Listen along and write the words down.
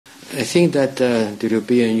I think that the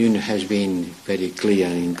European Union has been very clear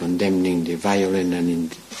in condemning the violent and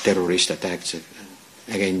terrorist attacks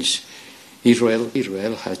against Israel.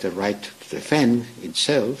 Israel has the right to defend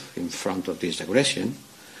itself in front of this aggression,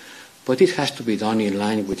 but it has to be done in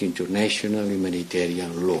line with international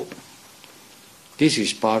humanitarian law. This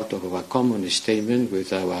is part of our common statement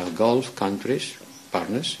with our Gulf countries,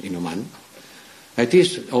 partners in Oman. It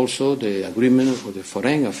is also the agreement of the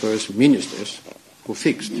foreign affairs ministers who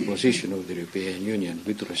fixed the position of the European Union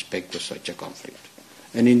with respect to such a conflict.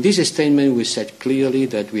 And in this statement we said clearly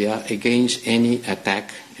that we are against any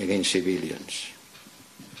attack against civilians,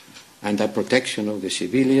 and that protection of the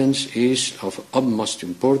civilians is of utmost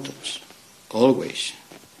importance, always,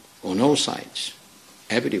 on all sides,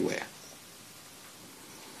 everywhere.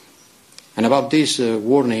 And about this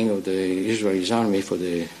warning of the Israeli army for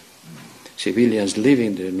the civilians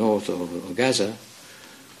living the north of Gaza,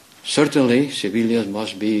 certainly civilians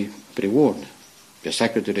must be pre-warned. The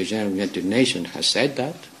Secretary General of the United Nations has said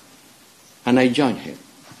that, and I join him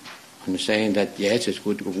in saying that yes, it's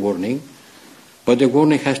good warning, but the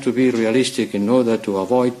warning has to be realistic in order to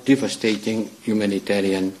avoid devastating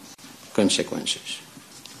humanitarian consequences.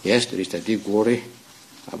 Yes, there is a deep worry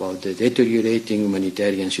about the deteriorating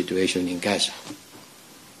humanitarian situation in Gaza,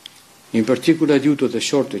 in particular due to the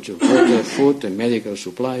shortage of water, food and medical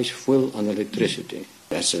supplies, fuel and electricity.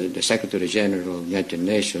 As the Secretary General of the United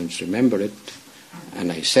Nations remembered,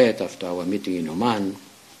 and I said after our meeting in Oman,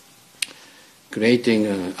 creating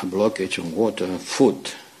a blockage on water,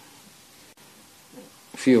 food,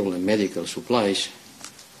 fuel and medical supplies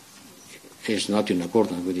is not in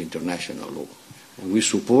accordance with international law. And we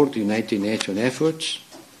support the United Nations efforts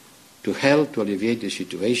to help to alleviate the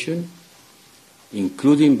situation,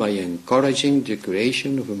 including by encouraging the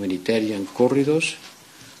creation of humanitarian corridors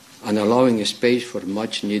and allowing space for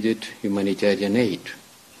much-needed humanitarian aid.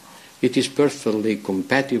 It is perfectly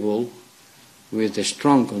compatible with the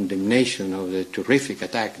strong condemnation of the terrific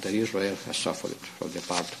attack that Israel has suffered from the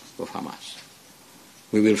part of Hamas.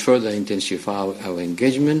 We will further intensify our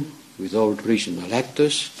engagement with all regional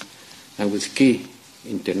actors and with key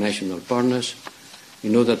international partners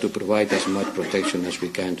in order to provide as much protection as we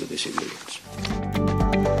can to the civilians.